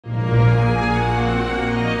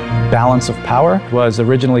Balance of Power was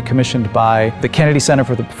originally commissioned by the Kennedy Center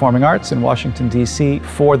for the Performing Arts in Washington, D.C.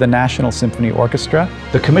 for the National Symphony Orchestra.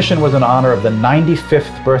 The commission was in honor of the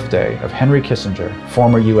 95th birthday of Henry Kissinger,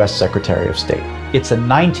 former U.S. Secretary of State. It's a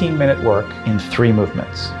 19-minute work in 3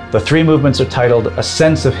 movements. The 3 movements are titled A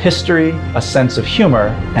Sense of History, A Sense of Humor,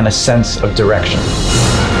 and A Sense of Direction.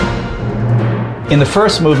 In the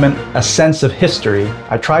first movement, A Sense of History,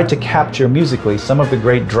 I tried to capture musically some of the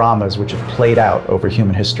great dramas which have played out over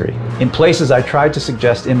human history. In places, I tried to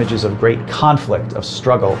suggest images of great conflict, of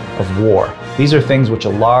struggle, of war. These are things which a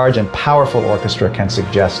large and powerful orchestra can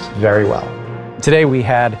suggest very well. Today we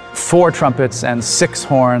had 4 trumpets and 6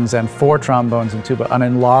 horns and 4 trombones and tuba, an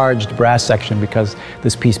enlarged brass section because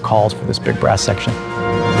this piece calls for this big brass section.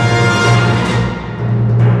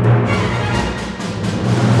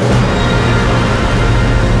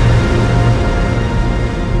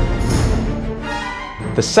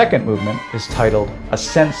 The second movement is titled A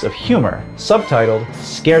Sense of Humor, subtitled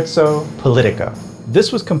Scherzo Politico.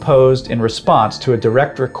 This was composed in response to a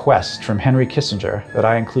direct request from Henry Kissinger that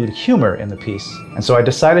I include humor in the piece, and so I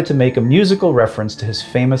decided to make a musical reference to his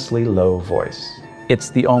famously low voice.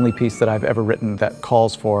 It's the only piece that I've ever written that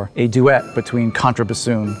calls for a duet between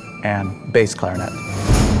contrabassoon and bass clarinet.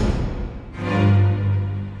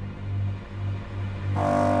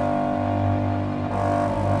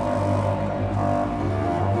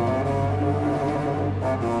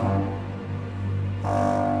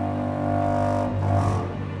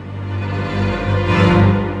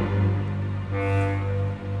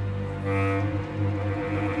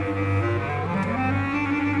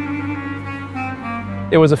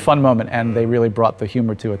 It was a fun moment, and they really brought the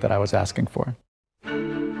humor to it that I was asking for.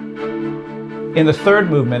 In the third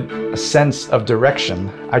movement, A Sense of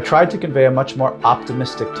Direction, I tried to convey a much more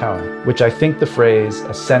optimistic tone, which I think the phrase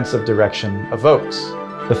 "a sense of direction" evokes.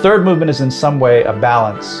 The third movement is in some way a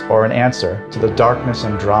balance or an answer to the darkness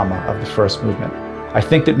and drama of the first movement. I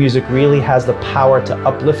think that music really has the power to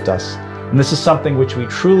uplift us, and this is something which we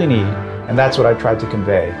truly need, and that's what I tried to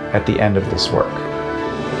convey at the end of this work.